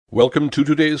Welcome to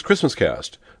today's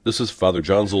Christmascast. This is Father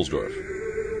John Zulsdorf.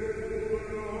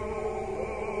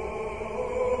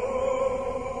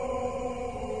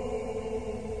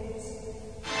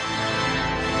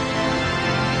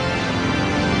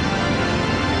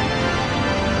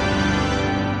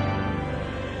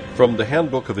 From the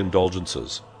Handbook of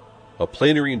Indulgences. A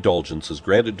plenary indulgence is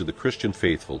granted to the Christian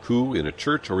faithful who, in a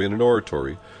church or in an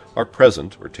oratory, are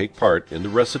present or take part in the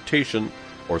recitation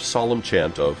or solemn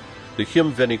chant of the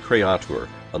hymn Veni Creator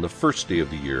on the first day of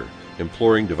the year,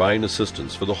 imploring divine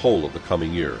assistance for the whole of the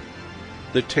coming year.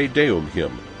 The Te Deum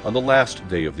hymn on the last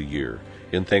day of the year,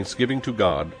 in thanksgiving to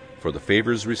God for the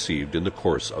favors received in the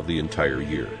course of the entire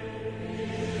year.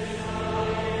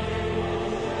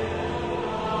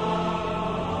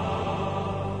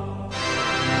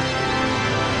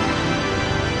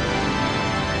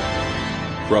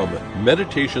 From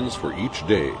Meditations for Each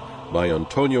Day by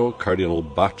Antonio Cardinal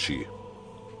Bacci.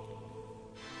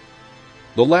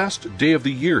 The last day of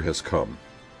the year has come.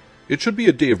 It should be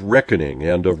a day of reckoning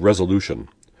and of resolution.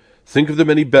 Think of the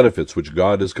many benefits which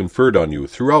God has conferred on you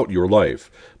throughout your life,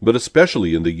 but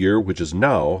especially in the year which is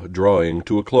now drawing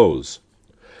to a close.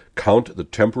 Count the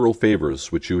temporal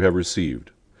favors which you have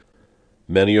received.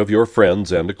 Many of your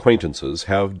friends and acquaintances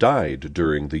have died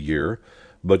during the year,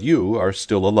 but you are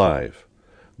still alive.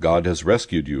 God has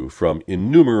rescued you from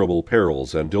innumerable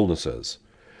perils and illnesses.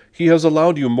 He has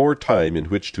allowed you more time in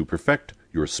which to perfect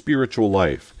your spiritual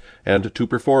life and to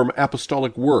perform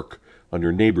apostolic work on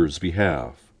your neighbor's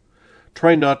behalf.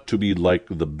 Try not to be like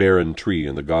the barren tree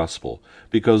in the gospel,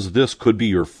 because this could be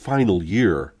your final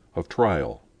year of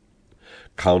trial.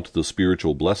 Count the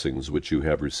spiritual blessings which you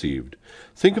have received.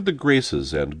 Think of the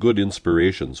graces and good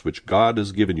inspirations which God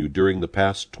has given you during the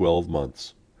past 12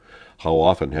 months. How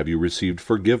often have you received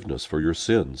forgiveness for your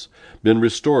sins, been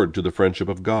restored to the friendship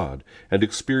of God, and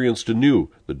experienced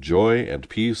anew the joy and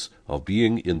peace of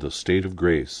being in the state of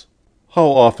grace? How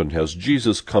often has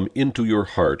Jesus come into your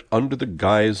heart under the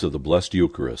guise of the blessed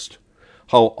Eucharist?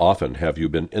 How often have you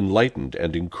been enlightened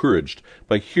and encouraged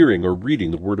by hearing or reading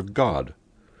the Word of God?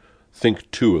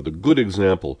 Think, too, of the good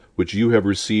example which you have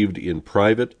received in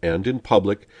private and in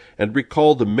public, and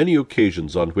recall the many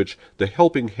occasions on which the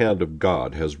helping hand of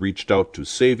God has reached out to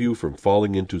save you from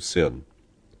falling into sin.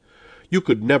 You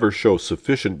could never show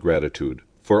sufficient gratitude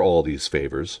for all these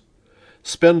favors.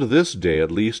 Spend this day at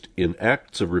least in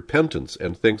acts of repentance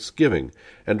and thanksgiving,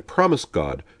 and promise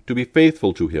God to be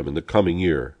faithful to Him in the coming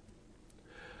year.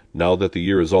 Now that the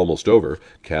year is almost over,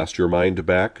 cast your mind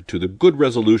back to the good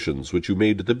resolutions which you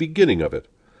made at the beginning of it.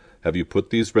 Have you put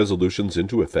these resolutions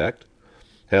into effect?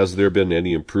 Has there been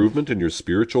any improvement in your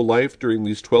spiritual life during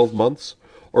these 12 months,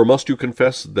 or must you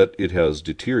confess that it has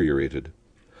deteriorated?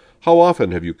 How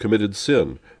often have you committed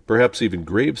sin, perhaps even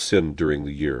grave sin, during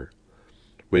the year?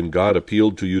 When God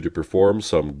appealed to you to perform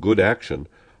some good action,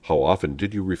 how often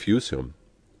did you refuse Him?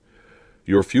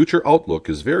 Your future outlook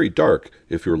is very dark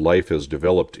if your life has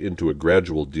developed into a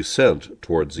gradual descent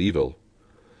towards evil.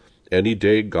 Any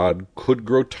day God could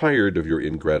grow tired of your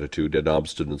ingratitude and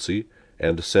obstinacy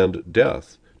and send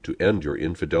death to end your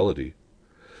infidelity.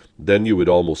 Then you would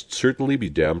almost certainly be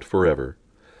damned forever.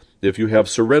 If you have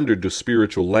surrendered to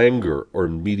spiritual languor or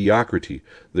mediocrity,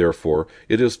 therefore,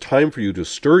 it is time for you to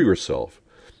stir yourself.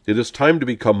 It is time to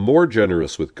become more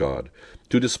generous with God,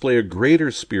 to display a greater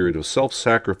spirit of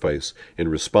self-sacrifice in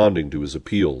responding to His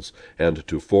appeals, and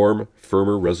to form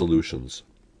firmer resolutions.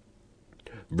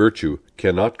 Virtue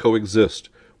cannot coexist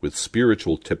with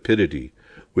spiritual tepidity,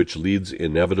 which leads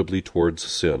inevitably towards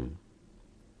sin.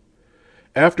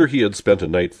 After he had spent a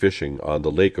night fishing on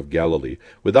the lake of Galilee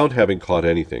without having caught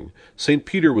anything, St.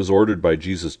 Peter was ordered by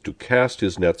Jesus to cast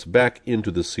his nets back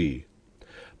into the sea.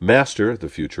 "Master," the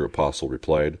future apostle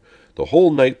replied, "the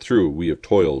whole night through we have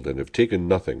toiled and have taken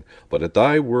nothing, but at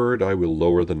thy word I will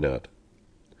lower the net."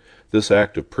 This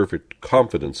act of perfect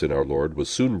confidence in our Lord was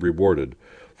soon rewarded,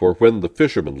 for when the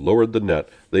fishermen lowered the net,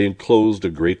 they enclosed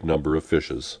a great number of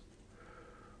fishes.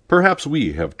 Perhaps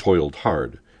we have toiled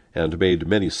hard, and made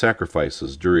many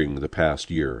sacrifices during the past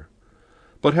year.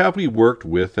 But have we worked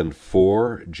with and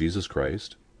for Jesus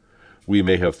Christ? We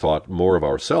may have thought more of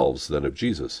ourselves than of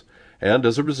Jesus, and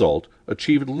as a result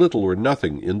achieved little or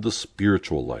nothing in the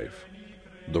spiritual life.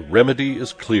 The remedy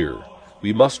is clear.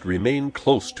 We must remain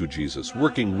close to Jesus,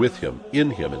 working with Him, in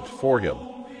Him, and for Him.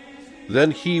 Then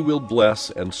He will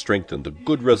bless and strengthen the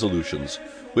good resolutions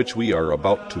which we are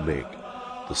about to make.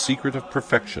 The secret of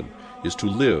perfection is to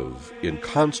live in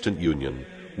constant union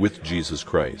with Jesus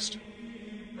Christ.